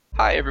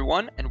Hi,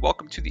 everyone, and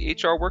welcome to the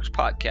HR Works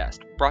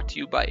podcast, brought to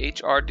you by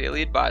HR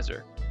Daily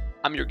Advisor.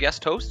 I'm your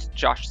guest host,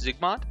 Josh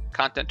Zigmond,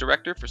 Content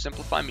Director for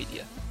Simplify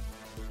Media.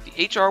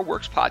 The HR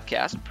Works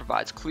podcast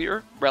provides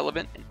clear,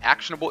 relevant, and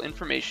actionable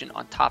information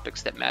on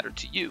topics that matter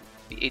to you,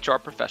 the HR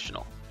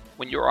professional.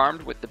 When you're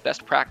armed with the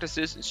best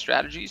practices and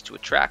strategies to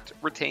attract,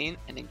 retain,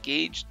 and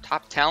engage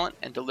top talent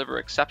and deliver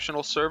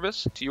exceptional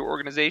service to your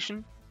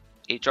organization,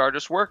 HR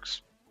just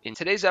works. In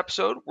today's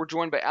episode, we're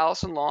joined by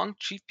Alison Long,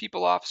 Chief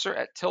People Officer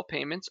at Till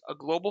Payments, a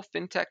global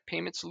fintech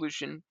payment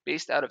solution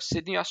based out of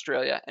Sydney,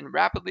 Australia, and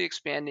rapidly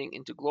expanding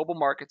into global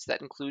markets that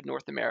include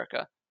North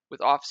America,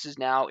 with offices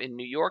now in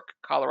New York,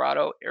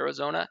 Colorado,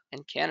 Arizona,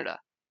 and Canada.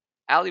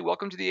 Ali,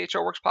 welcome to the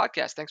HR Works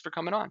podcast. Thanks for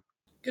coming on.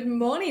 Good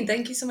morning.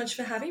 Thank you so much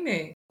for having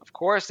me. Of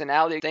course, and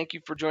Ali, thank you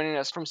for joining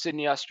us from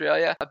Sydney,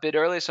 Australia a bit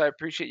early, so I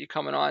appreciate you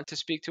coming on to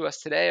speak to us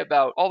today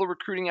about all the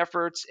recruiting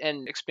efforts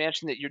and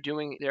expansion that you're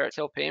doing there at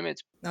Till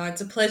Payments. No,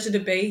 it's a pleasure to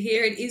be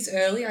here. It is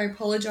early. I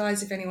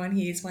apologise if anyone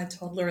hears my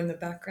toddler in the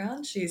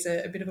background. She's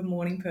a bit of a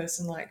morning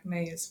person like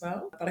me as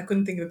well, but I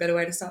couldn't think of a better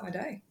way to start my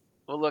day.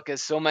 Well, look,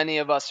 as so many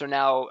of us are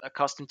now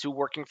accustomed to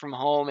working from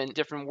home and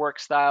different work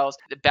styles,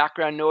 the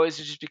background noise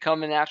has just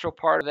become a natural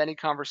part of any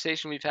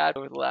conversation we've had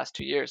over the last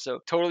 2 years. So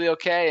totally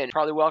okay and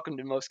probably welcomed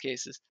in most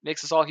cases.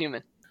 Makes us all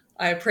human.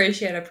 I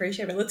appreciate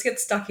it. Let's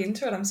get stuck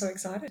into it. I'm so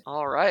excited.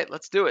 All right,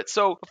 let's do it.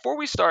 So before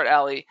we start,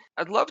 Ali,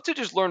 I'd love to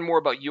just learn more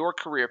about your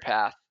career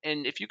path.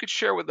 And if you could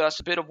share with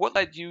us a bit of what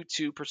led you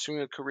to pursuing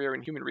a career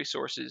in human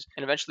resources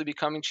and eventually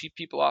becoming Chief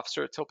People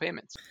Officer at Till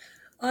Payments.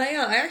 I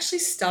actually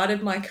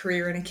started my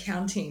career in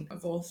accounting,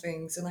 of all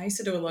things, and I used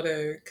to do a lot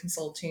of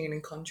consulting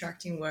and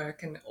contracting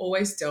work and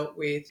always dealt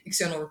with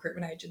external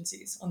recruitment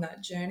agencies on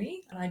that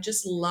journey. And I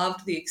just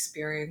loved the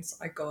experience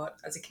I got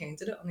as a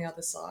candidate on the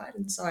other side.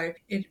 And so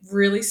it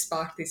really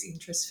sparked this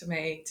interest for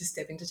me to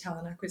step into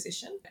talent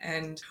acquisition.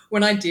 And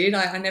when I did,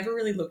 I never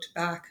really looked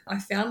back. I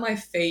found my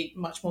feet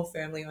much more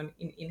firmly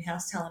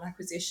in-house talent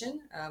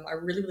acquisition. I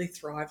really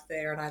thrived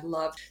there, and I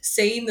loved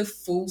seeing the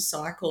full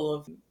cycle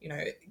of,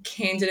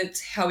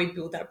 candidates, how we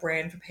build that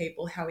brand for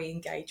people, how we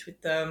engage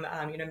with them,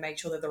 make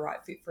sure they're the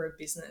right fit for a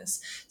business,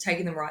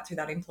 taking them right through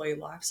that employee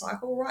life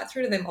cycle, right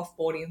through to them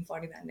offboarding and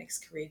finding that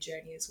next career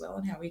journey as well,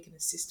 and how we can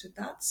assist with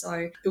that.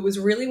 So it was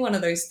really one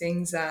of those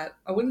things that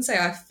I wouldn't say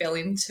I fell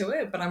into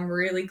it, but I'm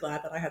really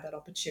glad that I had that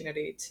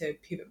opportunity to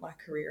pivot my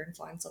career and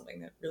find something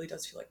that really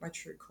does feel like my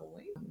true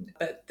calling.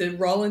 But the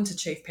role into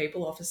Chief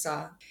People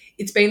Officer,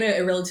 it's been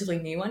a relatively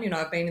new one.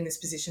 I've been in this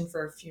position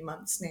for a few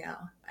months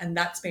now, and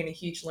that's been a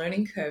huge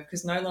learning curve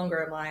because no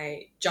longer am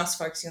I just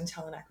focusing on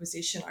talent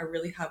acquisition. I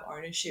really have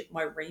ownership.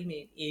 My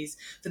remit is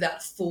for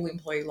that full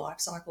employee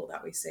life cycle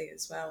that we see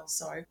as well.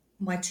 So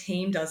my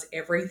team does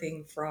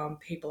everything from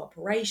people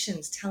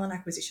operations, talent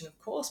acquisition, of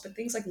course, but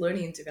things like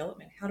learning and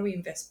development. How do we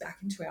invest back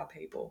into our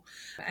people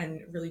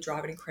and really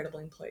drive an incredible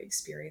employee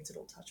experience at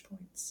all touch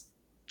points?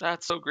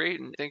 That's so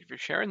great, and thank you for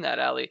sharing that,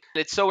 Ali.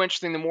 It's so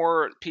interesting. The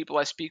more people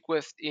I speak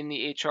with in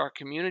the HR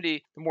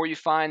community, the more you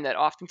find that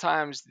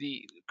oftentimes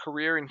the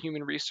career in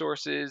human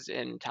resources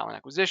and talent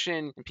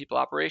acquisition and people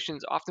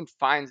operations often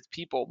finds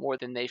people more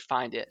than they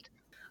find it.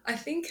 I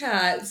think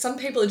some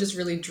people are just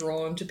really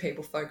drawn to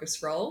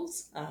people-focused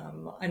roles.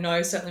 I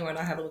know certainly when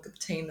I have a look at the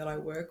team that I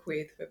work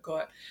with, we've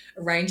got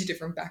a range of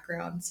different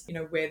backgrounds,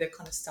 where they've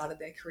kind of started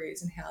their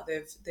careers and how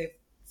they've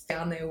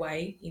found their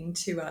way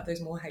into those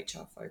more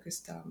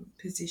HR-focused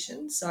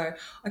positions. So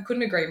I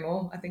couldn't agree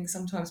more. I think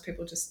sometimes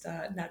people just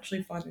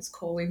naturally find this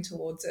calling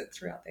towards it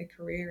throughout their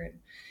career, and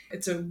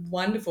it's a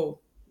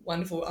wonderful.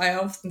 I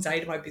often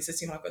say to my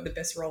business, I've got the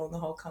best role in the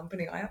whole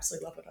company. I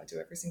absolutely love what I do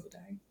every single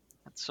day.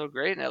 That's so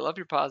great, and I love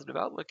your positive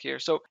outlook here.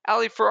 So,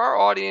 Ali, for our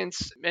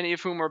audience, many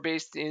of whom are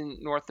based in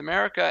North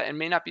America and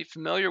may not be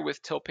familiar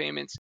with Till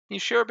Payments, can you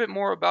share a bit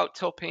more about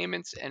Till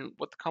Payments and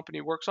what the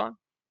company works on?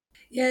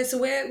 Yeah, so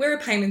we're a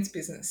payments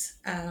business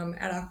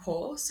at our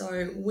core.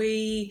 So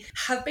we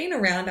have been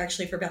around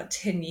actually for about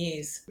 10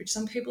 years, which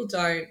some people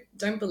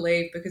don't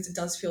believe because it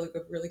does feel like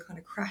we've really kind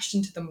of crashed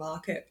into the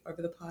market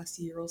over the past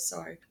year or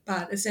so.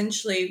 But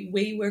essentially,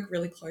 we work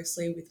really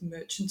closely with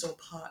merchants or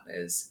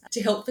partners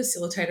to help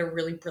facilitate a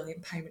really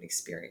brilliant payment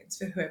experience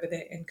for whoever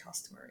their end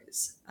customer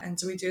is. And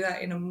so we do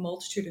that in a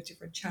multitude of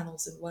different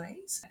channels and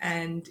ways.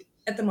 And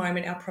at the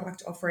moment, our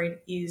product offering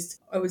is,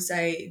 I would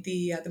say,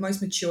 the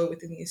most mature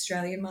within the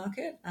Australian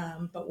market,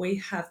 but we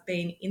have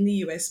been in the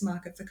US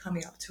market for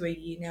coming up to a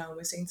year now, and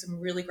we're seeing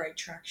some really great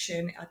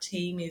traction. Our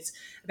team is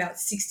about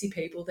 60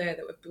 people there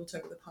that we've built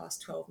over the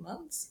past 12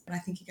 months, and I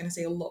think you're going to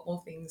see a lot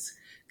more things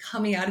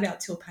coming out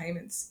about Till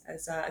Payments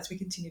as we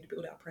continue to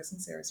build our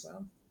presence there as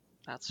well.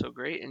 That's so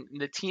great. And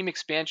the team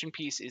expansion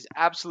piece is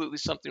absolutely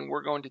something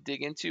we're going to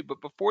dig into.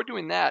 But before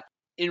doing that,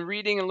 in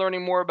reading and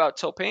learning more about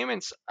Till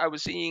Payments, I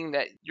was seeing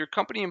that your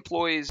company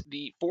employs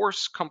the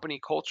Force company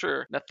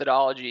culture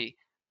methodology.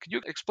 Could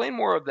you explain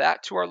more of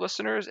that to our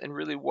listeners and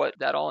really what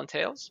that all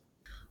entails?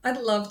 I'd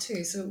love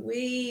to. So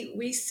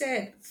we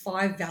set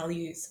 5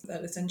 values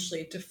that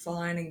essentially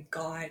define and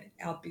guide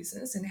our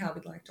business and how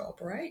we'd like to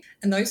operate.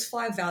 And those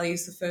 5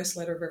 values, the first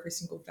letter of every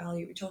single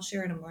value, which I'll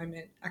share in a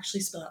moment, actually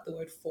spell out the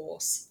word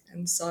force.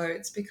 And so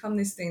it's become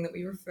this thing that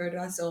we refer to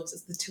ourselves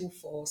as the Till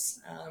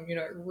Force.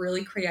 It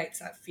really creates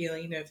that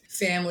feeling of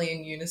family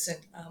and unison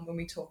when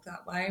we talk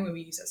that way and when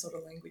we use that sort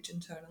of language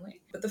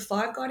internally. But the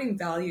 5 guiding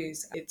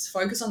values, it's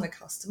focus on the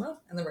customer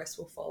and the rest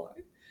will follow.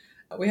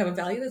 We have a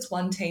value that's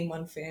one team,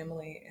 one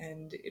family,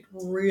 and it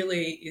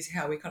really is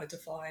how we kind of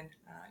define,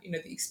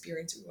 the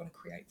experience we want to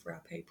create for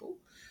our people.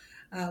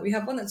 We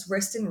have one that's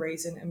rest in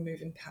reason and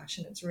move in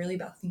passion. It's really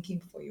about thinking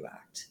before you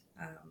act.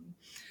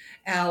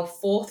 Our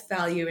fourth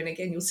value, and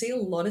again, you'll see a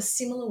lot of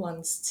similar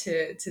ones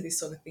to this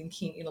sort of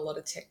thinking in a lot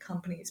of tech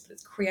companies, but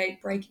it's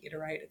create, break,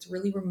 iterate. It's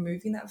really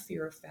removing that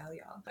fear of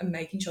failure and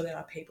making sure that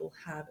our people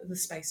have the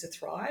space to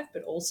thrive,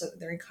 but also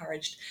that they're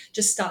encouraged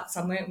just start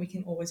somewhere and we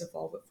can always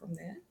evolve it from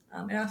there.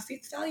 And our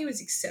fifth value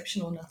is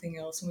exceptional, nothing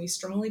else. And we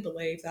strongly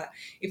believe that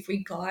if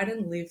we guide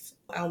and live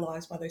our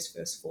lives by those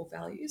first 4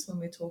 values, when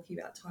we're talking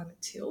about time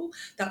at Till,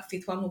 that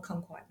fifth one will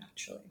come quite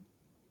naturally.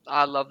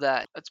 I love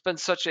that. It's been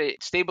such a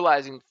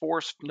stabilizing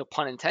force, no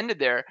pun intended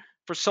there,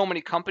 for so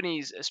many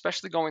companies,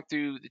 especially going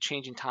through the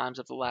changing times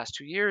of the last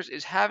 2 years,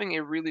 is having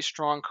a really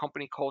strong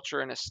company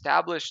culture and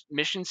established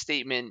mission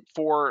statement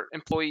for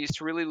employees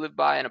to really live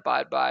by and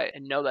abide by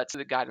and know that's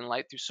the guiding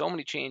light through so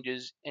many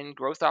changes and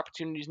growth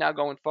opportunities now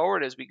going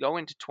forward as we go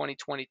into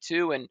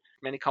 2022. And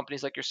many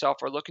companies like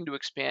yourself are looking to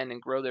expand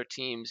and grow their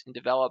teams and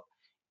develop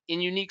in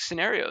unique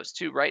scenarios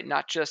too, right?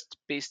 Not just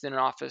based in an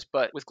office,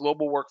 but with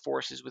global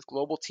workforces, with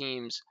global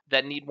teams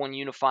that need one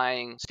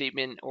unifying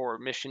statement or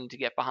mission to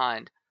get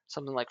behind.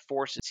 Something like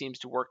Force, it seems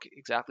to work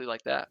exactly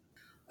like that.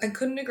 I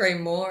couldn't agree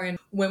more. And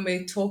when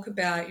we talk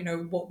about,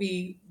 what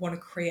we want to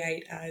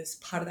create as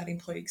part of that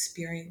employee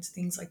experience,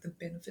 things like the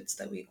benefits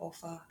that we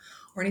offer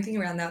or anything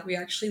around that, we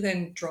actually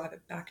then drive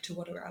it back to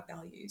what are our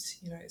values,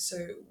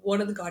 So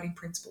what are the guiding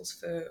principles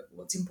for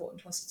what's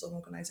important to us as an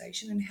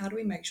organisation, and how do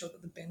we make sure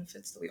that the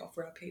benefits that we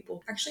offer our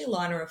people actually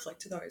align or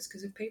reflect to those?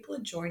 Because if people are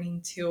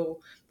joining Till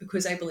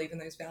because they believe in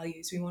those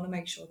values, we want to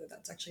make sure that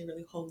that's actually a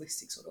really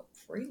holistic sort of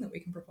offering that we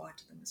can provide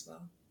to them as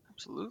well.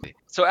 Absolutely.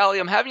 So, Ali,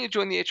 I'm having you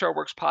join the HR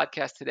Works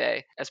podcast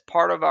today as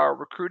part of our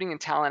recruiting and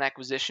talent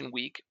acquisition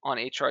week on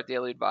HR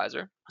Daily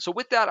Advisor. So,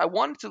 with that, I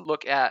wanted to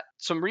look at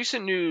some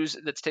recent news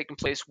that's taken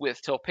place with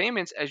Till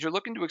Payments as you're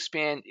looking to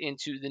expand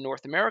into the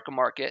North America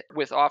market,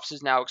 with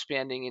offices now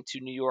expanding into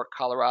New York,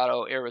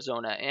 Colorado,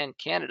 Arizona, and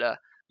Canada.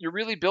 You're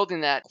really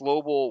building that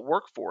global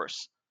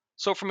workforce.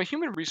 So, from a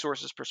human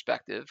resources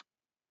perspective,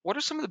 what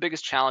are some of the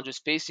biggest challenges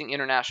facing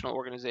international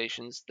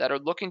organizations that are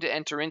looking to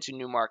enter into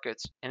new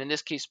markets, and in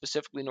this case,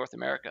 specifically North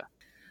America?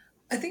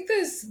 I think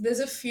there's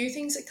a few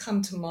things that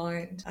come to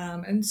mind,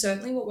 and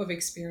certainly what we've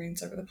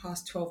experienced over the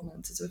past 12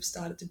 months as we've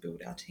started to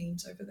build our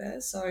teams over there.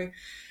 So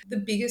the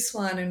biggest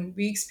one, and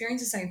we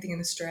experienced the same thing in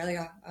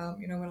Australia,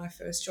 when I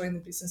first joined the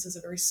business as a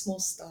very small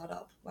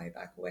startup way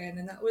back when,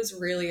 and that was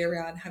really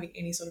around having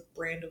any sort of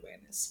brand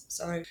awareness.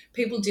 So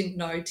people didn't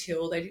know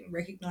Till, they didn't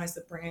recognize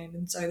the brand,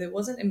 and so there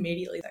wasn't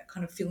immediately that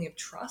kind of feeling of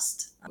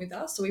trust with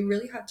us. So we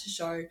really had to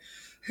show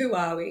who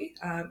are we?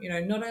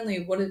 Not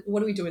only what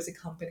do we do as a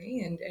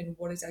company and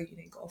what is our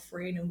unique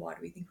offering and why do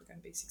we think we're going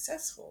to be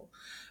successful,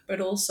 but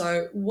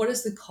also what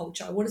is the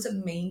culture? What does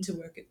it mean to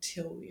work at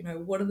Till?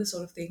 What are the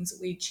sort of things that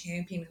we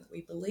champion and that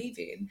we believe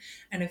in?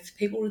 And if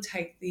people will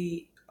take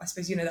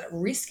that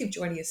risk of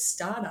joining a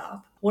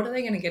startup, what are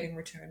they going to get in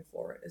return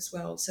for it as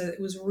well? So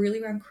it was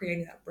really around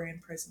creating that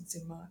brand presence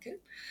in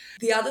market.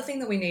 The other thing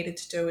that we needed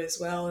to do as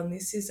well, and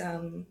this is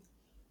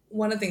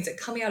one of the things that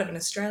coming out of an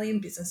Australian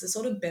business, the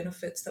sort of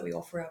benefits that we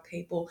offer our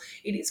people,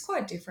 it is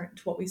quite different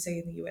to what we see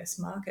in the US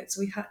market. So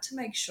we had to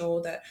make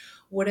sure that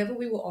whatever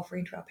we were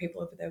offering to our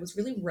people over there was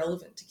really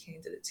relevant to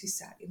candidates who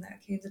sat in that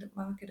candidate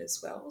market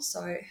as well.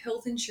 So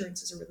health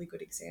insurance is a really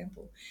good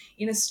example.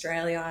 In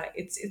Australia,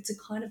 it's a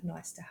kind of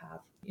nice to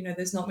have.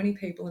 There's not many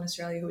people in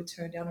Australia who would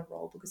turn down a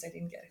role because they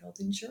didn't get health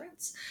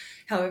insurance.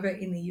 However,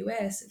 in the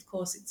US, of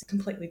course, it's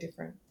completely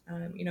different.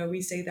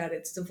 We see that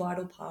it's the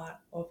vital part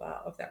of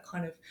that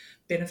kind of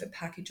benefit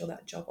package or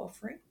that job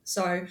offering.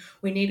 So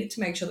we needed to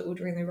make sure that we're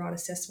doing the right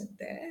assessment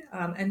there.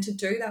 And to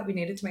do that, we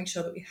needed to make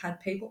sure that we had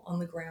people on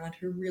the ground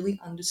who really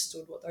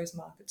understood what those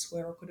markets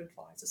were or could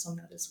advise us on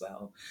that as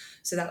well.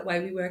 So that way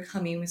we were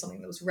coming in with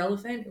something that was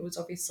relevant. It was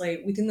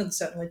obviously within the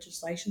certain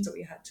legislations that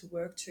we had to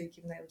work to,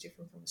 given they were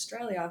different from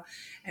Australia,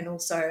 and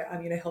also,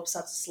 help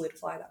start to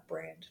solidify that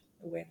brand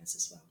awareness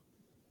as well.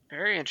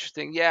 Very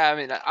interesting. Yeah, I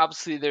mean,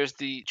 obviously, there's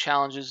the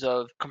challenges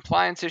of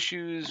compliance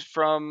issues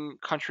from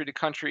country to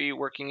country,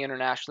 working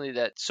internationally,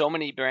 that so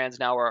many brands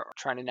now are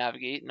trying to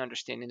navigate and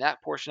understanding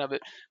that portion of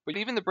it. But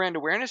even the brand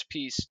awareness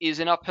piece is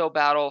an uphill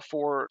battle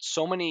for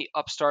so many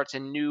upstarts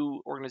and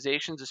new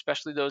organizations,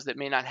 especially those that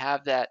may not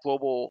have that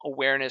global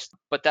awareness.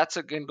 But that's,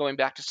 again, going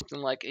back to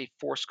something like a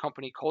force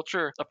company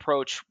culture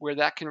approach, where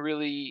that can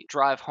really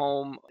drive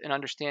home an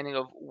understanding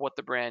of what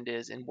the brand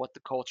is and what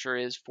the culture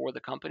is for the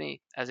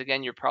company. As,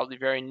 again, you're probably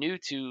very new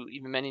to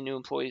even many new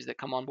employees that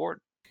come on board.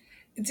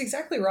 It's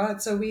exactly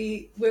right. So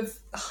we've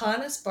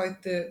harnessed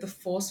both the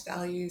force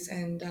values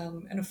and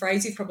a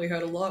phrase you've probably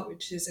heard a lot,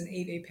 which is an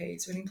EVP,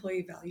 so an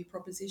employee value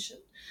proposition.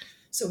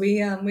 So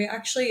we're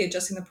actually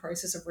just in the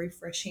process of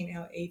refreshing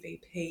our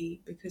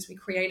EVP because we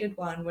created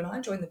one when I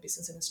joined the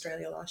business in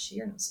Australia last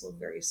year, and it was still a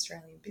very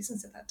Australian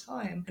business at that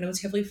time, and it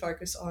was heavily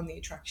focused on the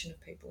attraction of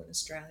people in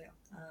Australia.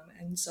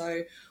 And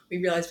so we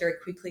realized very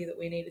quickly that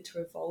we needed to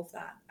evolve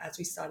that as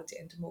we started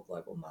to enter more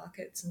global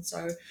markets. And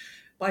so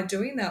by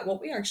doing that, what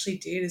we actually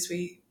did is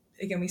we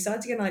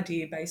started to get an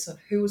idea based on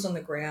who was on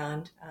the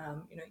ground,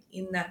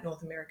 in that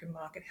North American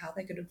market, how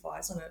they could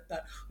advise on it.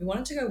 But we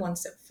wanted to go one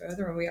step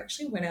further, and we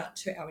actually went out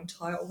to our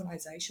entire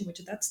organization, which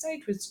at that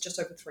stage was just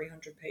over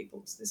 300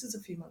 people. So this is a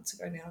few months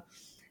ago now.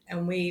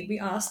 And we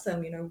asked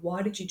them,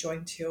 why did you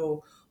join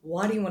Till?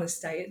 Why do you want to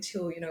stay at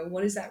Till?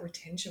 What is that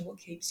retention? What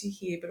keeps you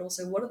here? But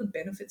also, what are the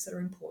benefits that are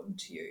important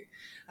to you?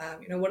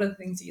 What are the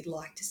things that you'd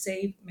like to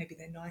see? Maybe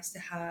they're nice to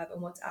have,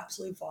 and what's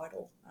absolutely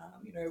vital?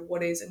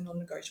 What is a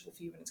non-negotiable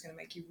for you, and it's going to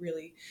make you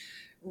really,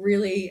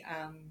 really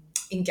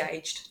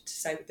engaged to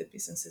say with the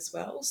business as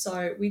well.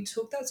 So we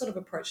took that sort of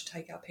approach to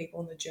take our people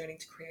on the journey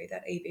to create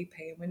that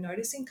EVP, and we're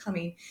noticing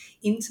coming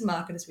into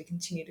market as we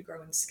continue to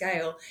grow and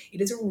scale,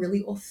 it is a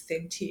really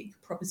authentic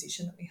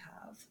proposition that we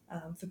have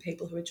for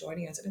people who are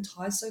joining us. It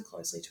ties so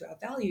closely to our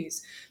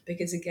values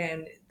because,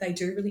 again, they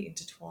do really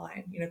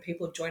intertwine.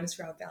 People have joined us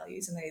for our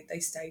values, and they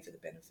stay for the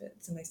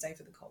benefits, and they stay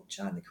for the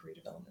culture and the career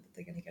development that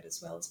they're going to get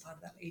as well as part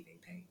of that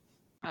EVP.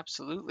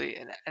 Absolutely.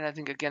 And I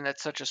think, again,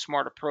 that's such a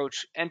smart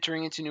approach,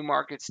 entering into new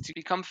markets to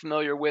become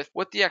familiar with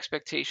what the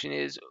expectation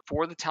is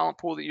for the talent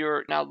pool that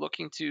you're now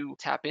looking to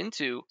tap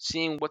into,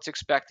 seeing what's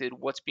expected,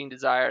 what's being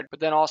desired, but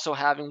then also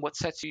having what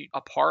sets you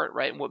apart,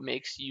 right? And what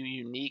makes you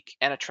unique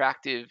and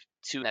attractive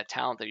to that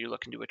talent that you're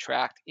looking to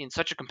attract in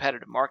such a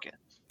competitive market.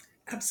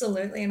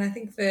 Absolutely. And I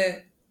think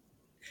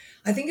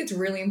it's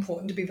really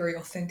important to be very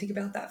authentic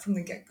about that from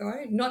the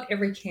get-go. Not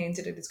every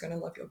candidate is going to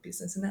love your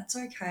business, and that's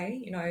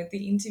okay.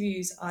 The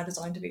interviews are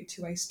designed to be a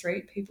two-way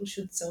street. People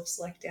should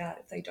self-select out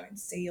if they don't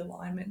see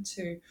alignment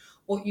to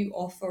what you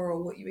offer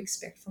or what you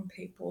expect from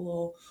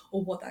people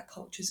or what that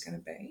culture is going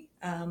to be.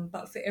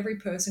 But for every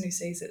person who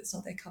sees it, it's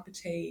not their cup of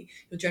tea.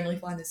 You'll generally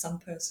find there's some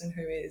person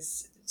who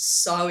is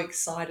so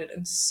excited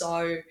and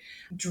so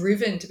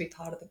driven to be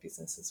part of the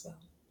business as well.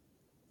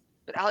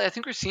 But Ali, I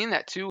think we're seeing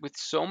that too with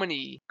so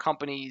many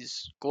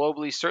companies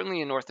globally,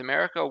 certainly in North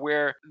America,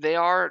 where they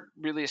are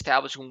really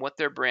establishing what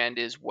their brand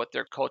is, what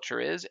their culture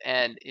is,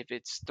 and if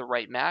it's the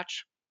right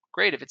match,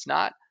 great. If it's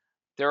not,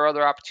 there are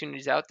other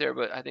opportunities out there.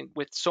 But I think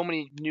with so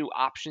many new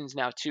options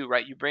now too,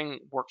 right? You bring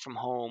work from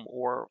home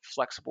or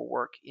flexible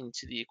work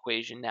into the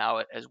equation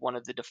now as one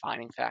of the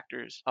defining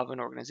factors of an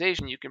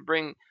organization. You can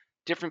bring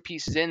different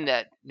pieces in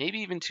that maybe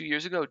even 2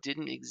 years ago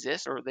didn't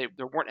exist, or there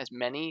weren't as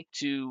many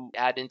to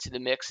add into the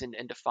mix and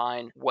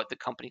define what the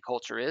company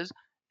culture is.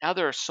 Now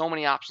there are so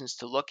many options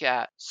to look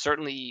at,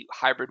 certainly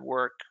hybrid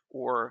work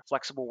or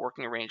flexible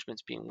working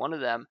arrangements being one of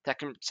them, that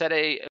can set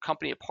a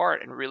company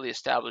apart and really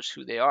establish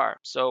who they are.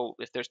 So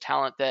if there's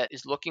talent that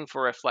is looking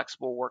for a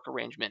flexible work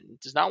arrangement and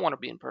does not want to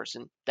be in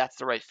person, that's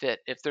the right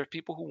fit. If there are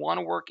people who want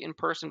to work in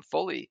person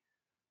fully,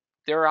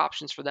 there are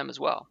options for them as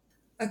well.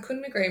 I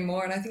couldn't agree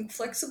more. And I think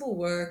flexible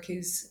work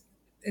is,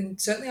 and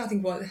certainly I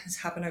think what has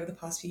happened over the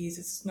past few years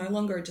is it's no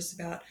longer just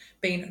about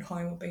being at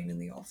home or being in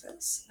the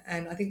office.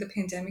 And I think the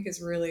pandemic has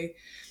really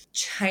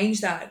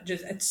changed that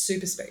just at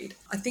super speed.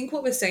 I think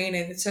what we're seeing,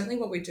 and it's certainly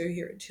what we do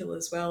here at Till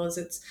as well, is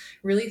it's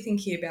really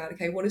thinking about,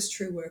 okay, what is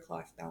true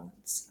work-life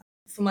balance?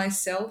 For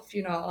myself,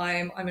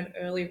 I'm an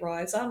early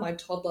riser. My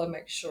toddler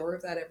makes sure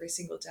of that every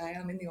single day.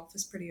 I'm in the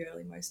office pretty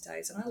early most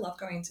days, and I love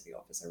going into the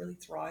office. I really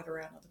thrive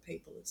around other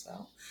people as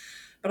well.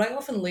 But I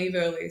often leave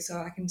early so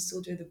I can still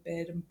do the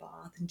bed and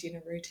bath and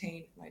dinner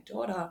routine with my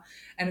daughter.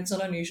 And it's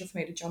not unusual for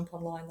me to jump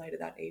online later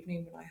that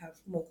evening when I have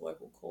more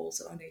global calls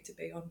that I need to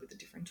be on with a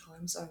different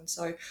time zone.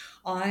 So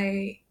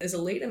I, as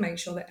a leader, make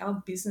sure that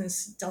our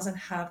business doesn't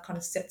have kind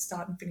of set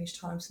start and finish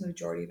times for the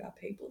majority of our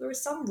people. There are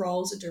some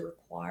roles that do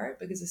require it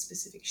because of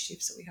specific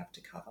shifts that we have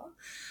to cover,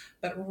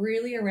 but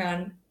really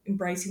around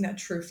embracing that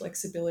true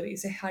flexibility.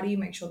 So how do you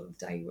make sure that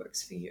the day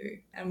works for you?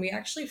 And we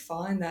actually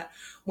find that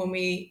when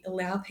we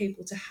allow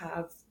people to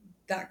have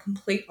that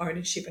complete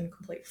ownership and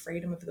complete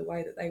freedom of the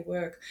way that they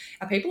work,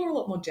 our people are a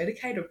lot more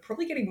dedicated,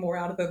 probably getting more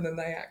out of them than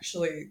they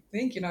actually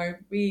think.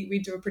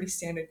 We do a pretty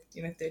standard,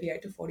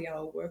 38 to 40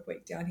 hour work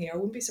week down here. I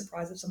wouldn't be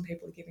surprised if some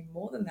people are giving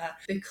more than that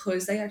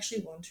because they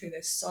actually want to.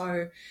 They're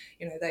so,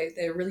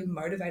 they're really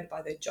motivated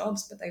by their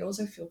jobs, but they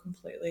also feel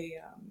completely,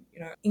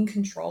 in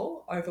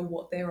control over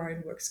what their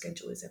own work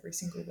schedule is every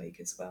single week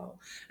as well.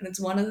 And it's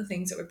one of the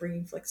things that we're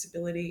bringing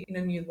flexibility in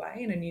a new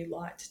way, in a new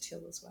light to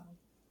Till as well.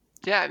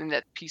 Yeah, I mean,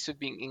 that piece of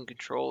being in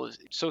control is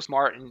so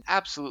smart and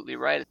absolutely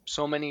right.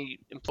 So many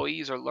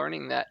employees are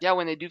learning that, yeah,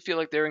 when they do feel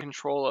like they're in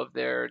control of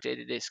their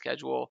day-to-day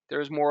schedule,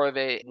 there's more of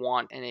a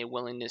want and a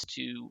willingness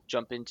to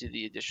jump into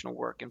the additional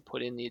work and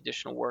put in the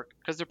additional work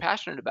because they're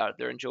passionate about it.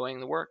 They're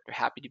enjoying the work. They're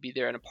happy to be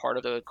there and a part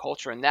of the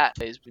culture. And that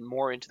plays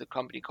more into the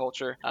company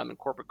culture and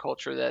corporate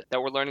culture that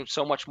we're learning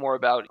so much more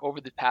about over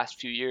the past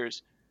few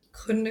years.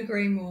 Couldn't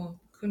agree more.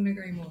 Couldn't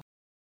agree more.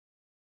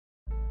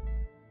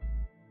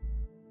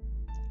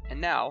 And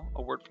now,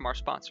 a word from our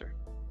sponsor.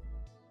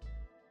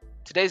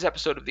 Today's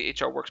episode of the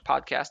HR Works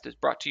podcast is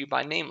brought to you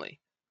by Namely.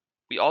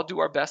 We all do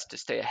our best to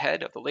stay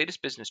ahead of the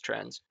latest business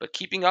trends, but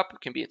keeping up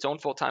can be its own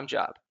full-time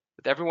job.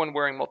 With everyone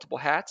wearing multiple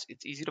hats,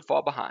 it's easy to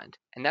fall behind.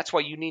 And that's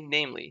why you need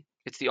Namely.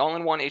 It's the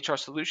all-in-one HR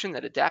solution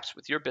that adapts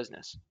with your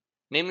business.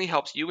 Namely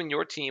helps you and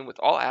your team with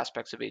all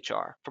aspects of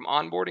HR, from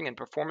onboarding and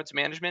performance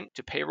management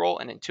to payroll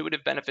and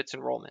intuitive benefits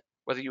enrollment.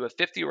 Whether you have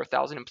 50 or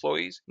 1,000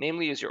 employees,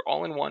 Namely is your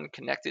all-in-one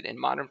connected and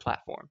modern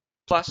platform.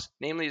 Plus,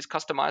 Namely is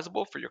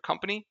customizable for your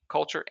company,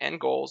 culture, and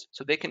goals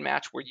so they can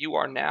match where you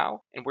are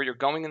now and where you're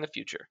going in the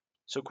future.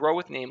 So grow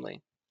with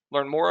Namely.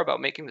 Learn more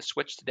about making the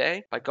switch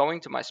today by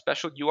going to my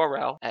special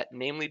URL at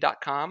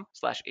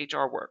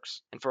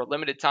namely.com/hrworks. And for a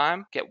limited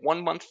time, get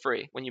 1 month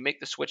free when you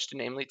make the switch to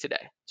Namely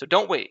today. So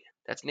don't wait.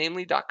 That's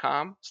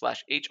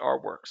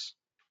namely.com/hrworks.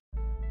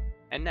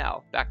 And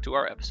now, back to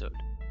our episode.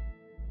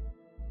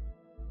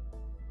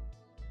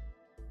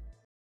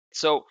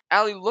 So,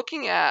 Ali,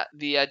 looking at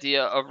the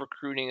idea of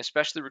recruiting,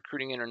 especially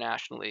recruiting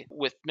internationally,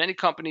 with many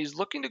companies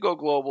looking to go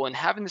global and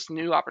having this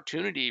new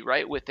opportunity,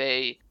 right, with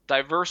a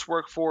diverse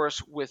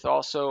workforce, with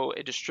also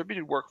a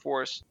distributed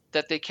workforce,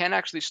 that they can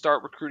actually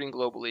start recruiting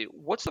globally.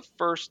 What's the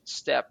first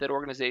step that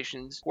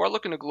organizations who are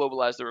looking to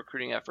globalize their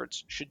recruiting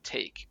efforts should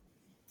take?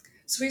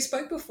 So we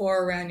spoke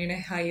before around,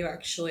 how you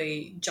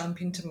actually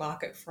jump into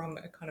market from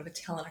a kind of a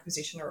talent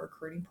acquisition or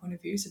recruiting point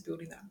of view, so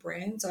building that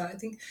brand. So I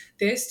think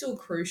they're still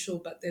crucial,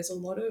 but there's a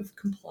lot of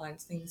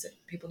compliance things that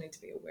people need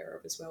to be aware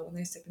of as well when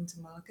they step into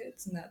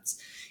markets. And that's,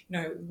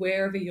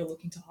 wherever you're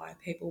looking to hire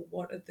people,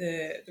 what are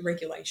the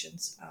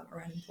regulations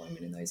around employment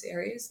in those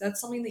areas?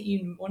 That's something that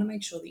you want to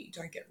make sure that you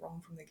don't get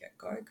wrong from the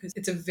get-go, because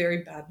it's a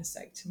very bad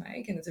mistake to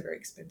make and it's a very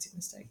expensive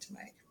mistake to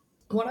make.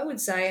 What I would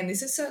say, and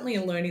this is certainly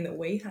a learning that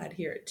we had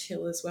here at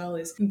Till as well,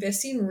 is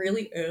investing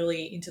really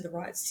early into the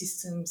right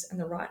systems and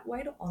the right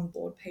way to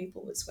onboard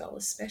people as well,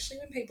 especially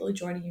when people are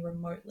joining you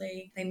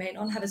remotely. They may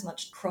not have as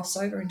much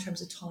crossover in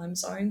terms of time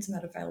zones and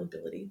that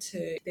availability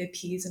to their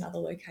peers in other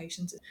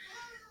locations.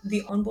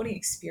 The onboarding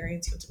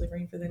experience you're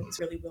delivering for them is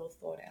really well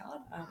thought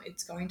out.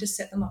 It's going to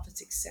set them up for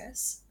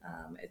success.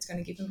 It's going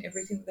to give them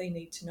everything that they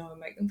need to know and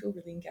make them feel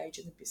really engaged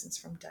in the business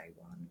from day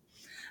one.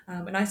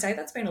 And I say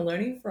that's been a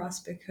learning for us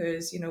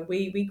because,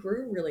 we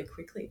grew really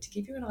quickly. To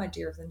give you an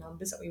idea of the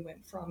numbers that we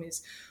went from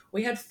is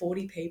we had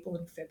 40 people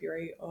in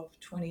February of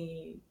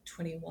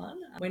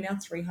 2021. We're now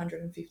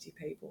 350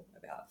 people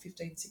about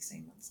 15,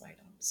 16 months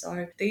later.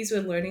 So these were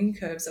learning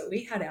curves that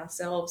we had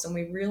ourselves, and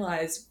we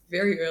realized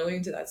very early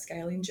into that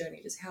scaling journey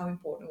just how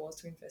important it was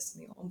to invest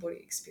in the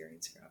onboarding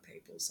experience for our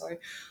people. So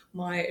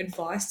my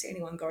advice to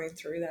anyone going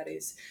through that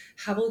is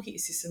have a look at your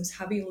systems,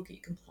 have a look at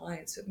your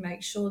compliance, but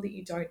make sure that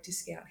you don't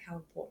discount how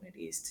important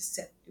it is to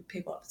set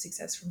people up for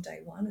success from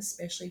day one,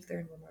 especially if they're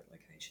in remote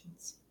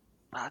locations.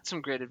 That's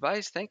some great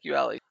advice. Thank you,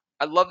 Ali.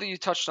 I love that you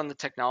touched on the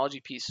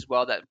technology piece as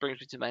well. That brings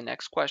me to my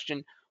next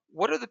question.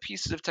 What are the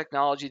pieces of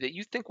technology that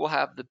you think will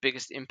have the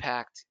biggest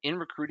impact in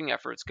recruiting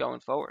efforts going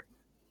forward?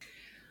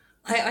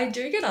 I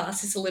do get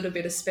asked this a little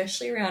bit,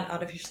 especially around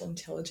artificial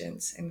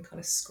intelligence and kind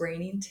of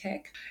screening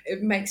tech.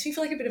 It makes me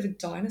feel like a bit of a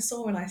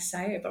dinosaur when I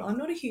say it, but I'm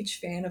not a huge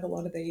fan of a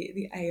lot of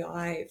the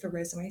AI for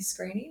resume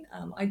screening.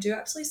 I do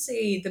actually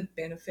see the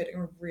benefit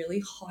in really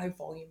high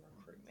volume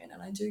recruitment,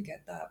 and I do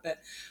get that. But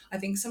I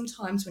think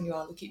sometimes when you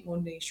are looking at more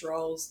niche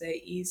roles, there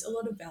is a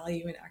lot of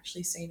value in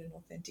actually seeing an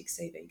authentic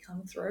CV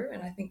come through.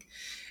 And I think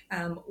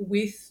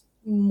with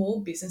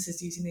more businesses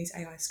using these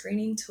AI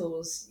screening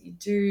tools, you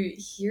do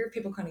hear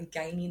people kind of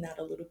gaming that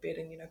a little bit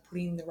and,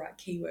 putting the right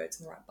keywords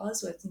and the right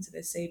buzzwords into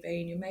their CV,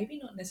 and you're maybe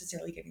not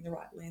necessarily getting the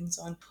right lens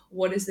on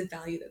what is the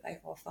value that they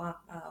offer,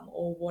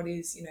 or what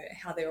is,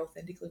 how they're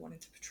authentically wanting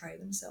to portray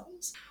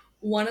themselves.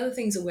 One of the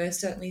things that we're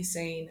certainly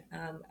seeing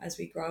as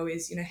we grow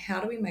is, how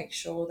do we make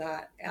sure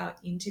that our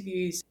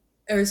interviews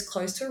are as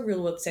close to a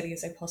real world setting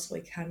as they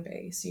possibly can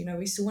be. So,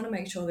 we still want to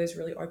make sure there's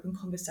really open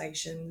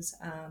conversations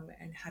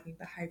and having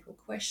behavioural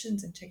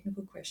questions and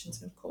technical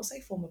questions. And of course, they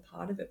form a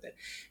part of it. But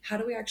how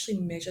do we actually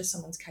measure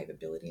someone's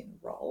capability in the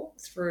role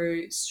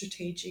through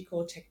strategic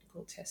or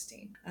technical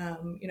testing?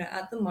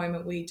 At the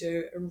moment, we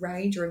do a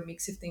range or a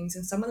mix of things.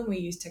 And some of them we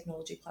use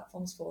technology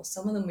platforms for.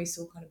 Some of them we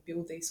still kind of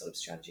build these sort of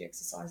strategy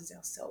exercises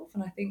ourselves.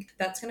 And I think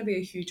that's going to be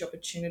a huge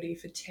opportunity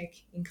for tech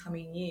in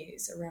coming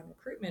years around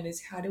recruitment,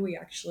 is how do we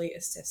actually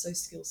assess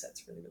those skill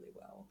sets really, really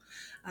well.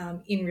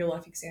 in real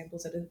life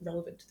examples that are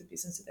relevant to the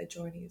business that they're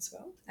joining as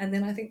well. And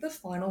then I think the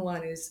final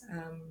one is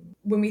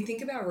when we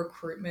think about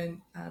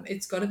recruitment,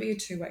 it's got to be a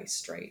two-way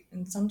street.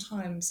 And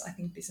sometimes I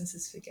think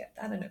businesses forget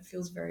that and it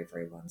feels very,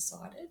 very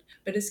one-sided.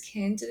 But as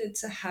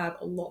candidates to have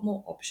a lot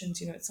more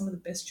options, it's some of the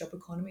best job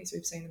economies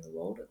we've seen in the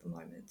world at the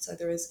moment. So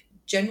there is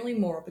generally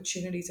more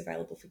opportunities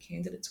available for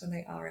candidates when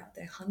they are out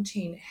there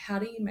hunting. How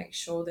do you make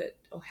sure that,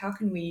 or how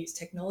can we use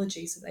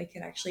technology so they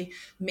can actually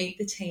meet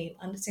the team,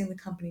 understand the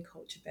company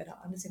culture better,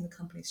 understand the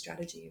company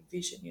strategy and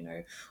vision?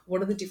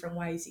 What are the different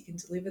ways you can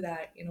deliver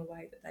that in a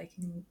way that they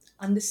can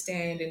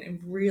understand and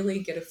really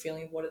get a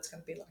feeling of what it's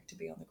going to be like to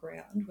be on the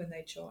ground when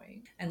they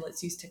join. And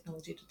let's use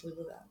technology to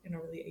deliver that in a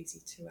really easy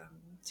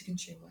to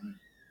consume way.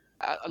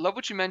 I love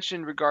what you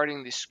mentioned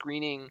regarding the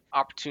screening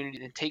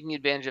opportunity and taking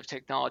advantage of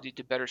technology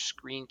to better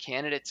screen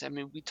candidates. I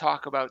mean, we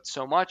talk about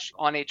so much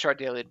on HR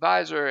Daily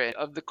Advisor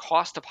of the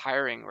cost of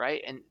hiring,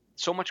 right? And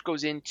so much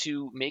goes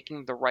into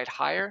making the right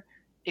hire.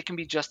 It can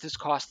be just as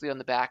costly on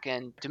the back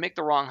end to make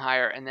the wrong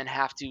hire and then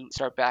have to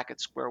start back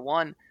at square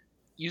one.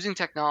 Using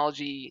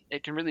technology,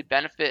 it can really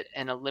benefit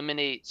and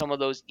eliminate some of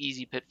those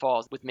easy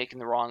pitfalls with making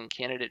the wrong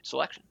candidate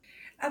selection.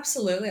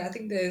 Absolutely. I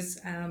think there's,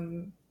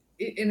 and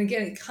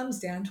again, it comes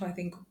down to, I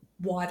think,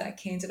 why that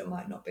candidate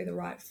might not be the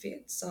right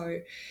fit. So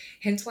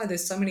hence why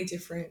there's so many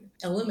different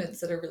elements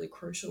that are really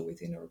crucial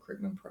within a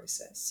recruitment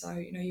process. So,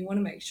 you want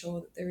to make sure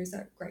that there is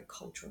that great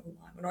cultural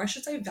alignment, or I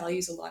should say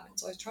values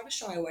alignment. So I try to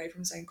shy away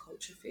from saying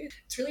culture fit.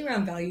 It's really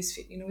around values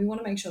fit. We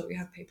want to make sure that we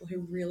have people who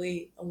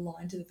really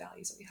align to the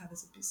values that we have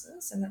as a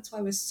business. And that's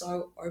why we're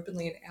so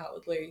openly and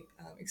outwardly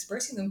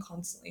expressing them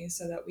constantly,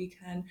 so that we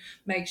can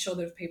make sure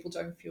that if people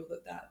don't feel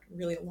that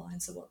really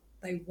aligns to what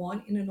they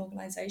want in an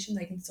organization,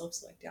 they can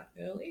self-select out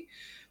early.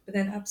 But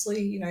then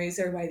absolutely, is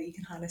there a way that you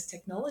can harness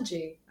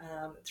technology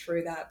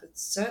through that? But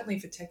certainly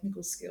for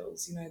technical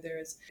skills, there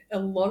is a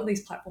lot of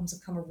these platforms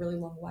have come a really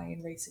long way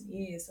in recent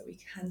years, that we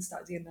can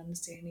start to get an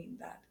understanding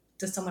that,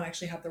 does someone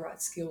actually have the right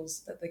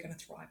skills that they're going to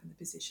thrive in the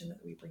position that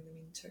we bring them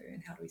into,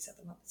 and how do we set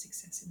them up for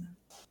success in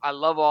that? I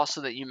love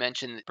also that you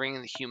mentioned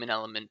bringing the human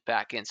element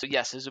back in. So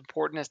yes, as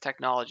important as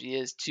technology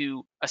is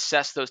to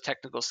assess those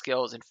technical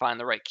skills and find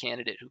the right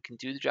candidate who can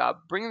do the job,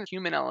 bringing the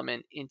human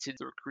element into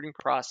the recruiting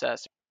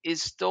process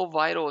is still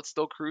vital. It's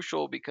still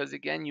crucial because,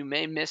 again, you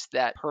may miss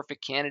that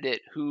perfect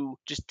candidate who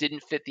just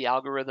didn't fit the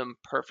algorithm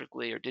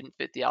perfectly or didn't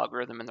fit the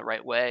algorithm in the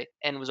right way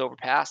and was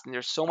overpassed. And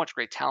there's so much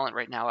great talent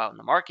right now out in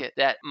the market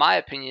that my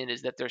opinion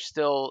is that there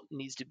still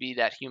needs to be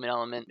that human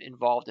element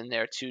involved in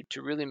there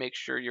to really make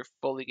sure you're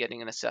fully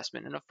getting an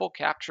assessment and a full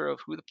capture of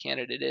who the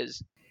candidate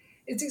is.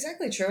 It's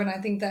exactly true. And I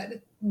think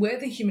that where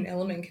the human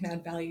element can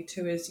add value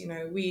to is,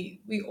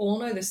 we all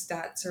know the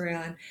stats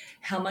around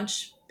how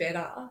much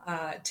better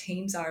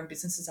teams are and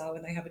businesses are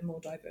when they have a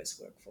more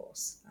diverse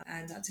workforce.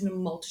 And that's in a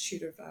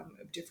multitude of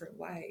different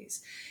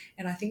ways.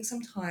 And I think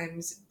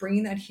sometimes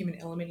bringing that human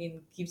element in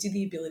gives you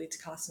the ability to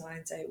cast an eye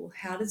and say, well,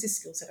 how does this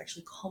skill set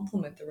actually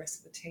complement the rest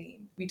of the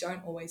team? We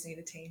don't always need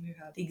a team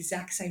who have the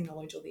exact same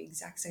knowledge or the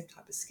exact same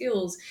type of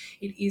skills.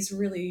 It is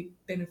really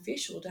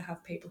beneficial to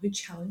have people who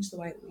challenge the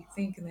way that we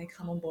think, and they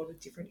come on board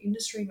with different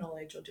industry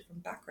knowledge or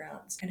different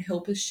backgrounds and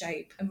help us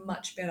shape a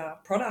much better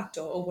product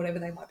or whatever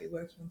they might be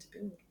working on to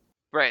build.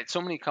 Right.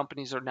 So many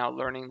companies are now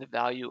learning the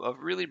value of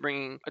really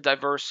bringing a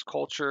diverse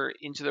culture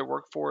into their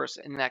workforce,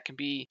 and that can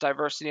be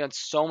diversity on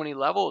so many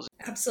levels.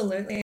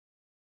 Absolutely.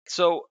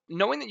 So,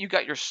 knowing that you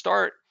got your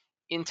start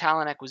in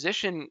talent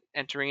acquisition,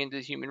 entering into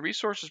the human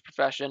resources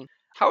profession,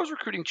 how has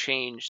recruiting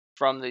changed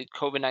from the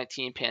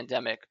COVID-19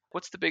 pandemic?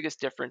 What's the biggest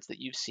difference that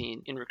you've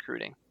seen in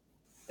recruiting?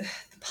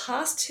 The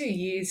past 2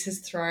 years has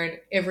thrown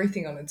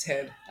everything on its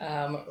head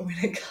when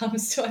it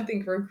comes to, I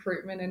think,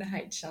 recruitment and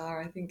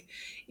HR. I think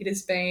it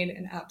has been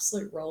an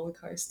absolute roller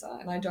coaster,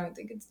 and I don't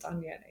think it's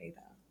done yet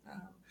either.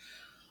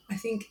 I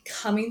think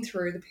coming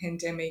through the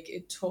pandemic,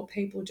 it taught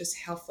people just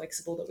how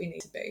flexible that we need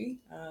to be,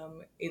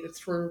 either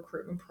through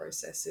recruitment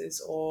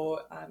processes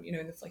or,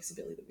 in the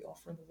flexibility that we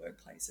offer in the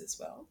workplace as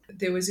well.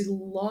 There was a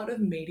lot of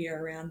media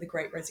around the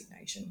Great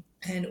Resignation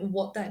and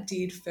what that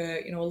did for,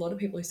 a lot of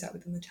people who sat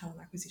within the talent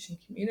acquisition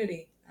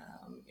community.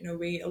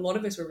 A lot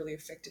of us were really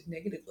affected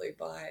negatively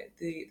by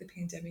the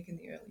pandemic in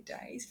the early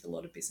days. If a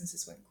lot of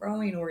businesses weren't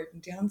growing or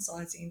even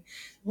downsizing,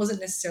 there wasn't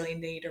necessarily a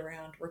need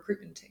around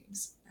recruitment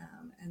teams.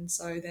 And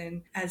so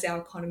then as our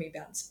economy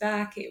bounced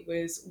back, it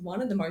was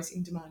one of the most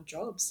in-demand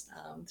jobs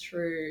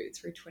through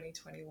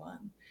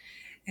 2021.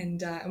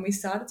 And we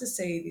started to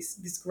see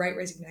this great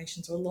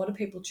resignation. So a lot of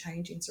people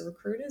changing. So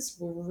recruiters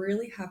were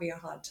really having a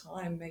hard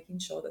time making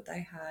sure that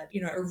they had,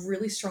 a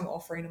really strong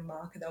offer in a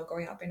market. They were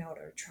going out being able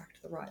to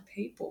attract the right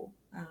people.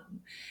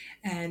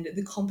 And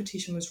the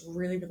competition was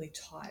really, really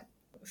tight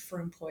for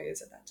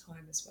employers at that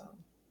time as well.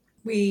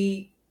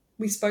 We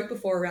spoke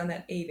before around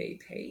that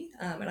EVP,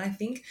 and I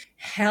think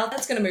how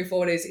that's going to move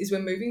forward is we're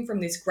moving from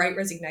this great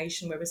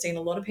resignation where we're seeing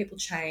a lot of people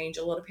change,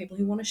 a lot of people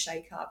who want to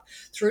shake up,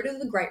 through to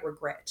the great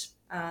regret.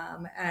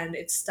 And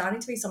it's starting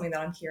to be something that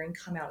I'm hearing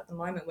come out at the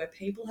moment, where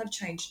people have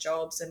changed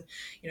jobs, and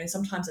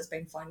sometimes it's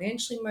been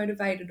financially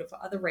motivated or for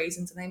other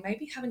reasons, and they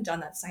maybe haven't done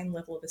that same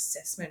level of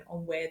assessment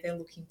on where they're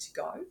looking to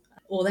go,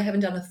 or they haven't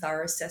done a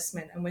thorough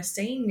assessment. And we're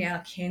seeing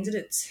now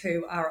candidates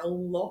who are a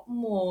lot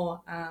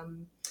more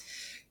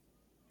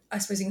I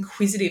suppose,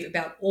 inquisitive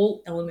about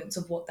all elements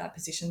of what that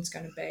position is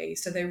going to be.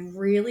 So they're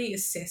really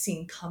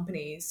assessing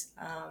companies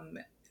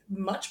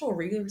much more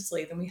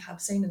rigorously than we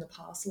have seen in the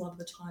past a lot of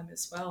the time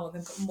as well. And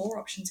they've got more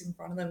options in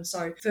front of them.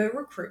 So for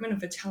recruitment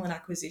and for talent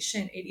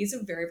acquisition, it is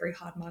a very, very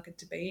hard market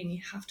to be in.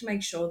 You have to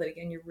make sure that,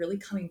 again, you're really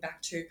coming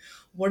back to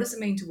what does it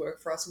mean to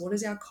work for us? What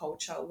is our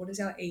culture? What is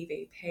our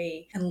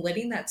EVP? And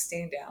letting that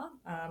stand out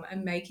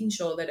and making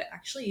sure that it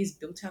actually is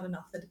built out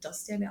enough that it does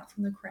stand out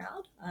from the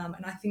crowd.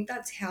 And I think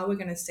that's how we're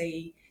going to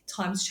see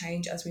times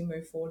change as we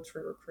move forward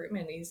through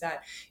recruitment, is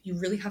that you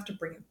really have to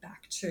bring it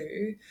back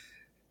to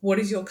what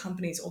is your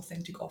company's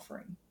authentic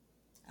offering,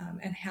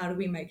 and how do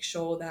we make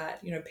sure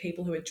that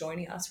people who are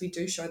joining us, we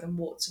do show them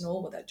warts and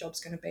all what that job's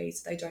going to be,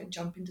 so they don't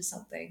jump into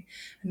something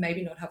and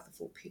maybe not have the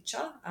full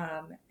picture,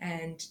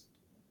 and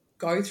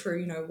go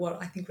through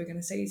what I think we're going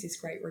to see is this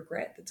great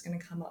regret that's going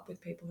to come up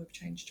with people who've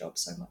changed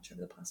jobs so much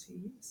over the past few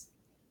years.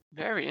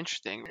 Very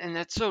interesting. And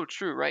that's so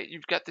true, right?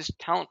 You've got this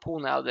talent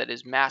pool now that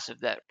is massive,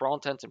 that for all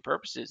intents and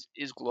purposes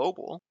is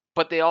global,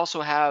 but they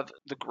also have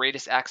the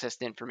greatest access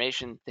to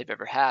information they've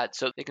ever had.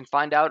 So they can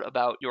find out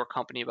about your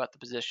company, about the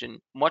position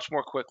much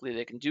more quickly.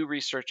 They can do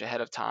research ahead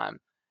of time.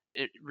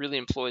 It really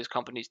employs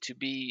companies to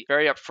be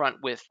very upfront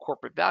with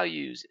corporate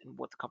values and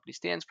what the company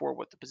stands for,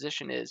 what the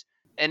position is.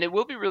 And it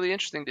will be really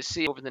interesting to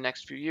see over the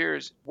next few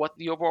years what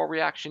the overall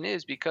reaction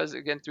is, because,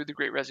 again, through the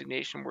Great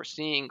Resignation, we're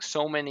seeing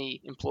so many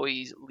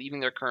employees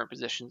leaving their current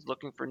positions,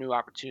 looking for new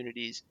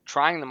opportunities,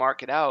 trying the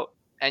market out.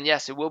 And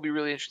yes, it will be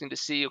really interesting to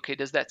see, okay,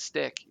 does that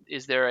stick?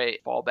 Is there a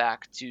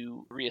fallback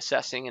to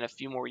reassessing in a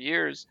few more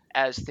years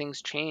as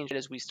things change,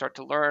 as we start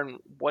to learn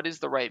what is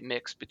the right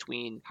mix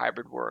between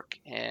hybrid work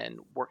and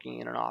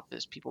working in an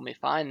office? People may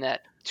find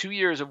that 2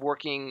 years of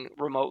working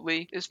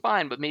remotely is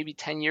fine, but maybe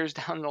 10 years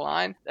down the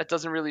line, that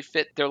doesn't really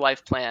fit their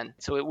life plan.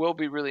 So it will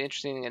be really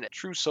interesting and a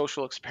true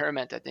social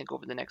experiment, I think,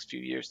 over the next few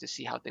years to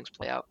see how things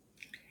play out.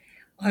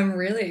 I'm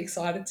really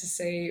excited to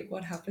see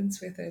what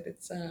happens with it.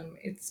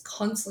 It's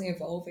constantly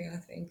evolving, I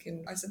think.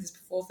 And I said this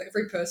before, for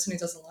every person who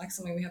doesn't like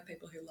something, we have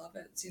people who love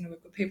it. So,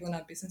 we've got people in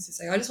our business who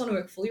say, I just want to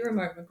work fully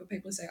remote. We've got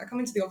people who say, I come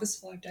into the office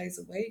 5 days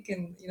a week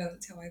and,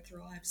 that's how I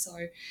thrive. So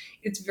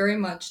it's very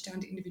much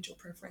down to individual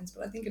preference,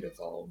 but I think it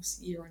evolves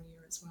year on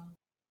year as well.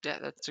 Yeah,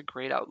 that's a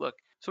great outlook.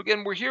 So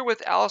again, we're here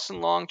with Allison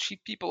Long, Chief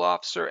People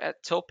Officer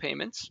at Till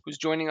Payments, who's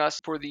joining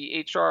us for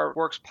the HR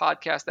Works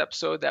podcast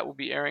episode that will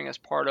be airing as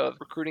part of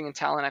Recruiting and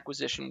Talent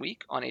Acquisition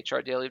Week on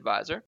HR Daily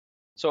Advisor.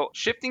 So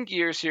shifting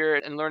gears here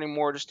and learning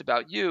more just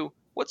about you,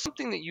 what's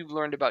something that you've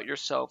learned about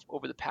yourself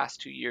over the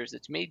past 2 years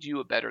that's made you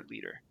a better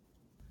leader?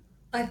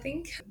 I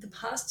think the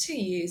past 2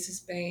 years has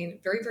been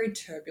very, very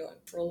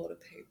turbulent for a lot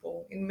of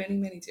people in many,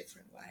 many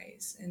different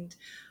ways. And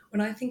when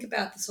I think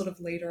about the sort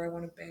of leader I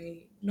want to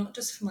be, not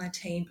just for my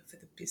team, but for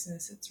the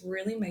business, it's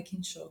really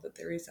making sure that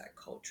there is that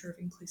culture of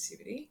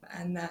inclusivity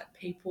and that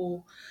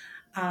people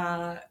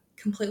are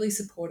completely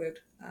supported,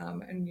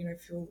 and,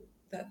 feel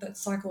that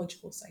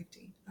psychological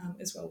safety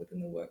as well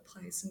within the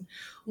workplace. And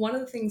one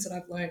of the things that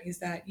I've learned is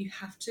that you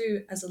have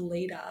to, as a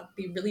leader,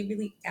 be really,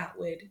 really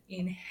outward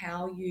in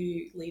how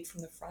you lead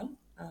from the front.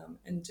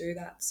 And do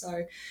that. So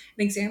an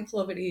example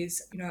of it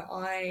is,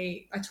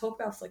 I talk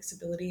about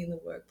flexibility in the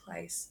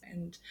workplace,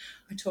 and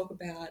I talk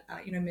about,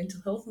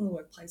 mental health in the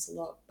workplace a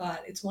lot,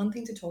 but it's one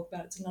thing to talk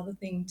about. It's another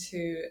thing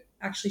to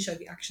actually show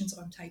the actions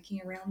that I'm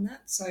taking around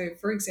that. So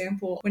for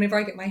example, whenever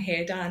I get my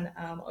hair done,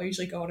 I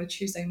usually go on a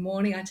Tuesday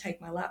morning, I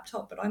take my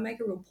laptop, but I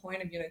make a real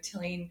point of,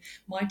 telling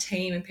my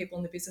team and people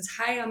in the business,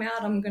 hey, I'm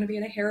out, I'm going to be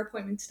at a hair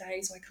appointment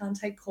today, so I can't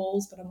take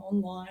calls, but I'm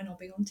online, I'll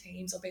be on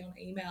Teams, I'll be on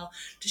email,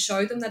 to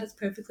show them that it's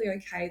perfectly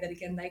okay, that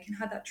again, they can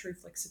have that true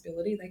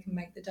flexibility, they can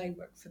make the day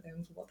work for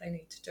them for what they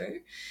need to do.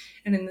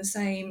 And in the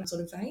same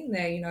sort of vein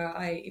there,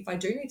 if I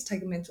do need to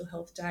take a mental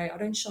health day, I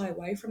don't shy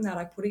away from that.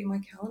 I put it in my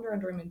calendar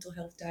under a mental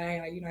health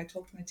day. I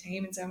talk to my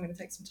team and say, I'm going to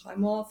take some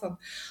time off. I'm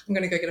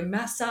going to go get a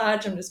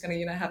massage. I'm just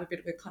going to, have a bit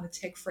of a kind of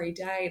tech-free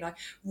day. And I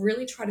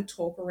really try to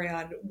talk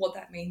around what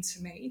that means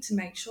for me to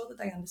make sure that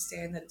they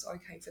understand that it's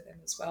okay for them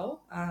as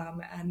well.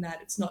 And that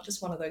it's not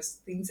just one of those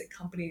things that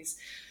companies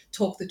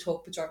talk the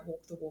talk but don't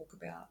walk the walk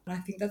about. And I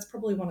think that's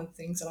probably one of the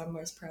things that I'm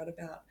most proud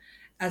about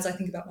as I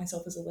think about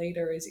myself as a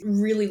leader, is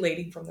really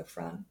leading from the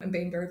front and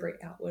being very, very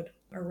outward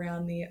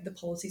around the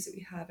policies that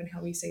we have and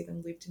how we see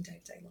them lived in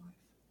day-to-day life.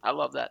 I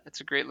love that.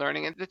 That's a great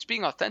learning. And that's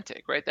being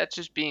authentic, right? That's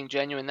just being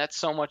genuine. That's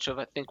so much of,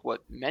 I think,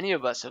 what many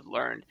of us have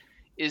learned,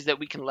 is that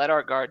we can let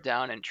our guard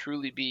down and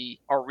truly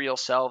be our real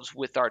selves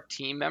with our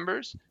team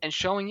members, and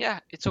showing, yeah,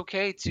 it's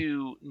okay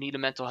to need a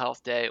mental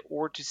health day,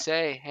 or to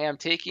say, hey, I'm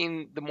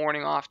taking the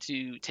morning off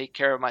to take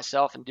care of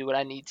myself and do what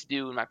I need to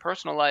do in my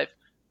personal life,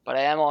 but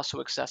I am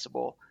also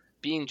accessible.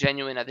 Being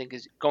genuine, I think,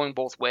 is going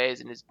both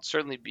ways and is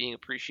certainly being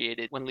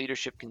appreciated when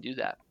leadership can do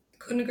that.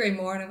 Couldn't agree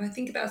more. And if I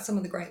think about some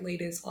of the great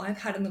leaders I've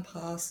had in the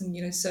past,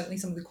 and certainly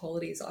some of the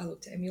qualities I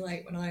look to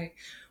emulate when I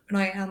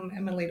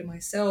am a leader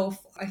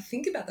myself, I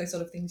think about those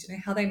sort of things.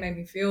 How they made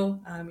me feel.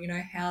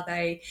 How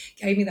they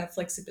gave me that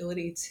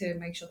flexibility to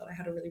make sure that I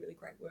had a really, really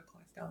great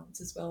work-life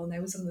balance as well. And they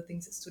were some of the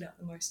things that stood out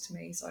the most to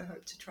me. So I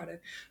hope to try to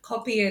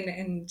copy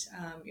and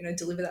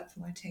deliver that for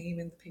my team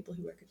and the people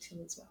who work at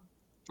Till as well.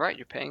 Right,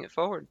 you're paying it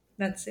forward.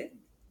 That's it.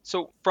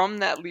 So from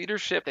that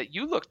leadership that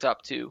you looked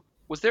up to,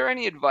 was there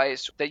any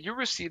advice that you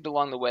received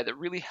along the way that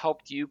really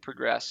helped you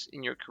progress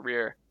in your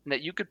career and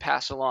that you could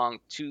pass along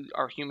to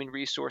our human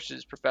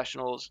resources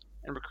professionals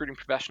and recruiting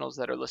professionals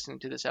that are listening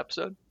to this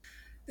episode?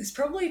 There's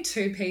probably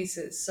two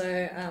pieces.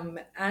 So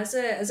as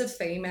a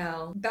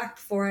female, back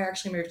before I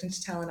actually moved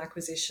into talent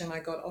acquisition, I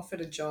got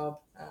offered a job.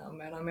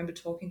 And I remember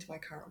talking to my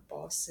current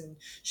boss, and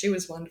she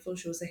was wonderful.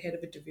 She was the head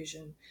of a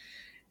division.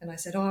 And I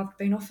said, I've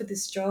been offered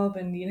this job,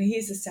 and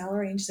here's the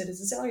salary. And she said, is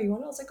the salary you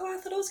want? I was like, I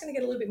thought I was going to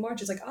get a little bit more. And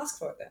she's like, ask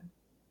for it then.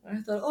 And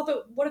I thought,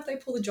 but what if they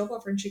pull the job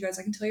offer? And she goes,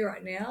 I can tell you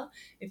right now,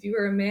 if you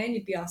were a man,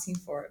 you'd be asking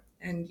for it.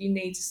 And you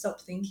need to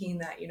stop thinking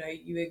that,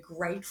 you are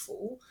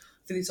grateful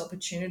for this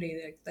opportunity.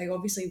 They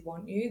obviously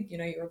want you,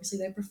 you're obviously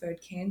their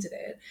preferred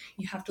candidate.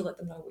 You have to let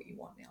them know what you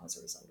want now as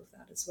a result of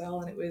that as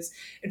well. And it was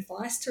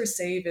advice to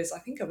receive as I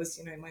think I was,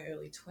 in my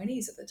early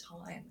 20s at the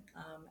time.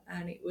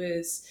 And it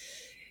was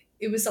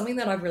something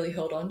that I've really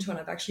held on to, and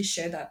I've actually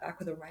shared that back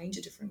with a range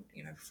of different,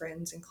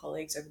 friends and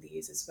colleagues over the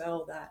years as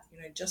well, that,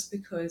 just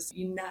because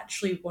you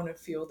naturally want to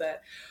feel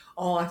that,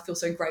 I feel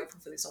so grateful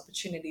for this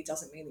opportunity,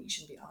 doesn't mean that you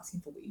shouldn't be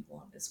asking for what you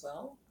want as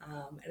well.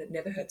 And it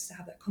never hurts to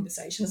have that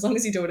conversation as long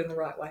as you do it in the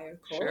right way,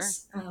 of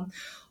course. Sure.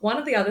 One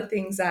of the other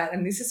things that,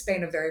 and this has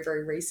been a very,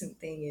 very recent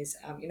thing is,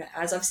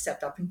 as I've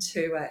stepped up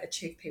into a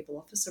chief people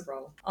officer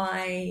role,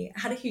 I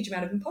had a huge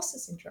amount of imposter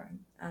syndrome.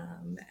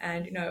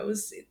 And,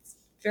 it's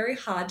very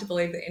hard to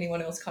believe that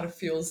anyone else kind of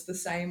feels the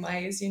same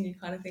way as you. And you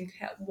kind of think,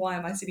 why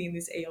am I sitting in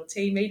this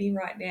ELT meeting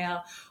right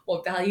now?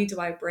 What value do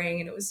I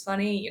bring? And it was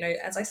funny,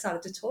 as I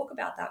started to talk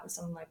about that with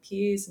some of my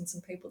peers and some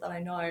people that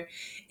I know,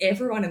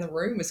 everyone in the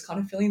room was kind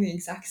of feeling the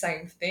exact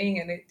same thing.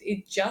 And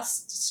it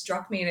just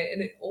struck me,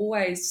 and it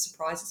always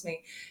surprises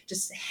me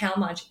just how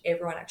much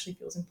everyone actually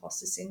feels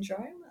imposter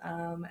syndrome.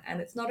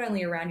 And it's not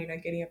only around,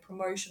 getting a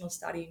promotion or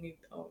starting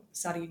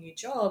a new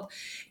job.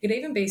 It could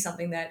even be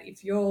something that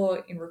if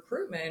you're in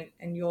recruitment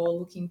and you're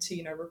looking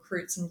to,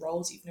 recruit some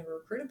roles you've never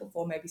recruited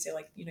before, maybe say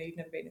like, you've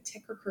never been a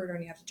tech recruiter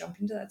and you have to jump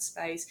into that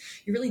space,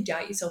 you really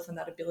doubt yourself in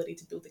that ability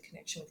to build the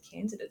connection with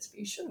candidates, but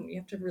you shouldn't. You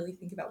have to really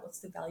think about what's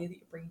the value that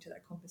you're bringing to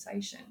that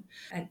conversation.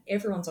 And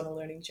everyone's on a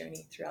learning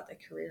journey throughout their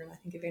career. And I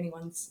think if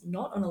anyone's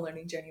not on a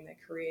learning journey in their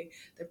career,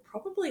 they're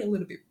probably a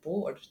little bit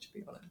bored, to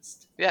be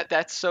honest. Yeah,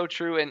 that's so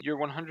true. And you're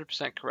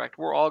 100% correct.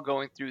 We're all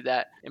going through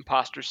that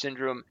imposter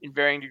syndrome in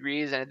varying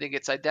degrees. And I think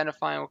it's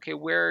identifying, okay,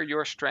 where are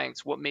your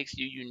strengths? What makes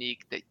you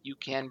unique that you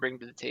can bring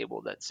to the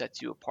table that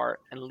sets you apart,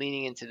 and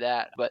leaning into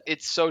that. But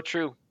it's so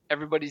true.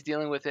 Everybody's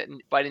dealing with it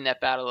and fighting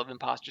that battle of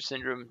imposter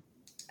syndrome.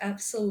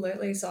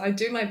 Absolutely. So I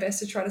do my best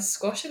to try to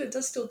squash it. It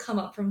does still come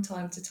up from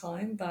time to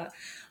time, but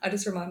I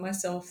just remind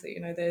myself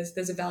that,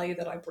 there's a value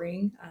that I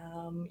bring.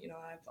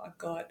 I've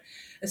got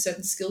a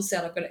certain skill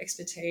set, I've got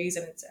expertise,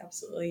 and it's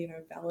absolutely,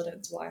 valid.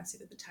 It's why I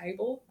sit at the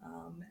table,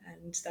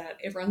 and that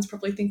everyone's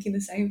probably thinking the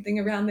same thing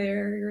around their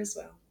area as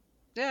well.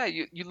 Yeah,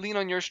 you lean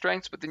on your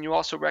strengths, but then you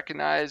also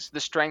recognize the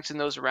strengths in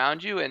those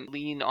around you and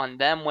lean on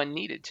them when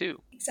needed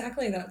too.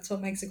 Exactly. That's what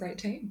makes a great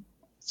team.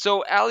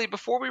 So, Ali,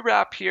 before we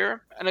wrap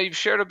here, I know you've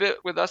shared a bit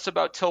with us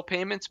about Till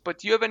Payments, but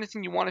do you have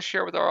anything you want to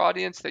share with our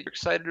audience that you're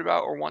excited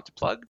about or want to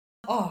plug?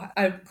 Oh,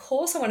 of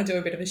course I want to do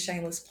a bit of a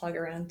shameless plug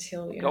around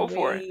Till. Go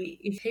for it.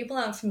 If people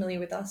aren't familiar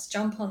with us,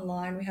 jump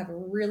online. We have a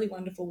really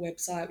wonderful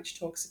website which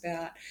talks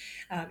about,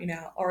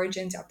 our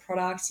origins, our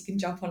products. You can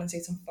jump on and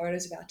see some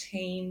photos of our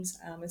teams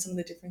and some of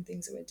the different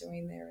things that we're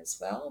doing there as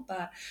well.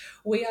 But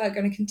we are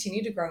going to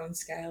continue to grow and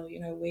scale.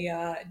 We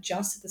are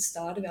just at the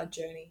start of our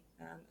journey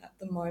at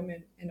the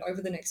moment, and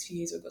over the next few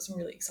years we've got some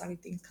really exciting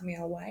things coming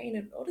our way, and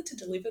in order to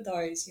deliver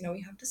those,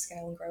 we have to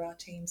scale and grow our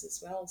teams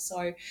as well.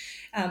 So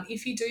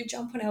if you do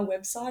jump on our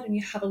website and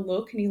you have a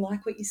look and you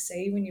like what you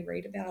see when you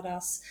read about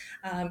us,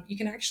 you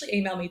can actually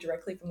email me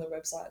directly from the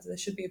website. So there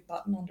should be a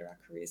button under our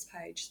careers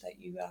page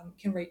that you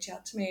can reach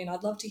out to me, and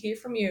I'd love to hear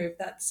from you. If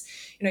that's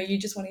you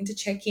just wanting to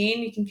check in,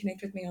 you can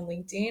connect with me on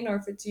LinkedIn, or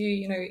if it's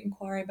you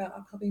inquiring about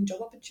upcoming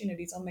job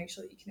opportunities, I'll make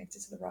sure that you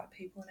connected to the right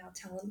people in our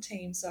talent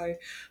team so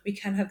we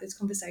can have those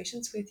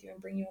conversations with you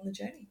and bring you on the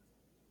journey.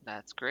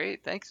 That's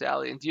great. Thanks,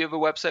 Ali. And do you have a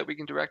website we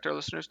can direct our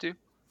listeners to?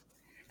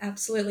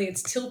 Absolutely.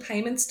 It's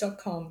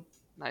tillpayments.com.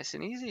 Nice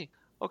and easy.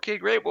 Okay,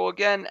 great. Well,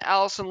 again,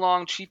 Allison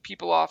Long, Chief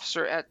People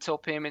Officer at Till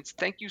Payments,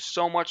 thank you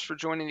so much for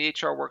joining the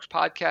HR Works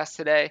podcast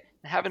today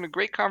and having a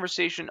great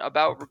conversation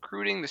about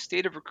recruiting, the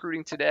state of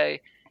recruiting today,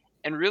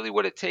 and really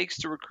what it takes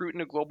to recruit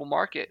in a global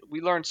market. We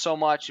learned so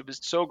much. It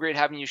was so great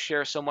having you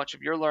share so much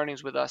of your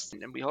learnings with us,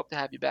 and we hope to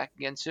have you back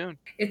again soon.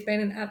 It's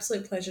been an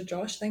absolute pleasure,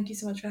 Josh. Thank you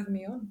so much for having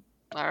me on.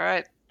 All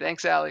right.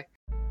 Thanks, Ali.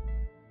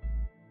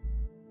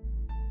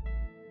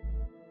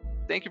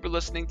 thank you for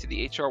listening to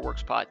the HR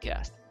Works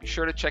podcast. Be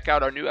sure to check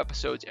out our new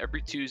episodes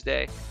every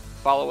Tuesday.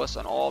 Follow us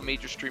on all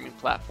major streaming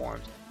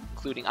platforms,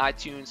 including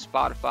iTunes,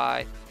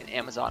 Spotify, and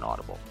Amazon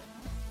Audible.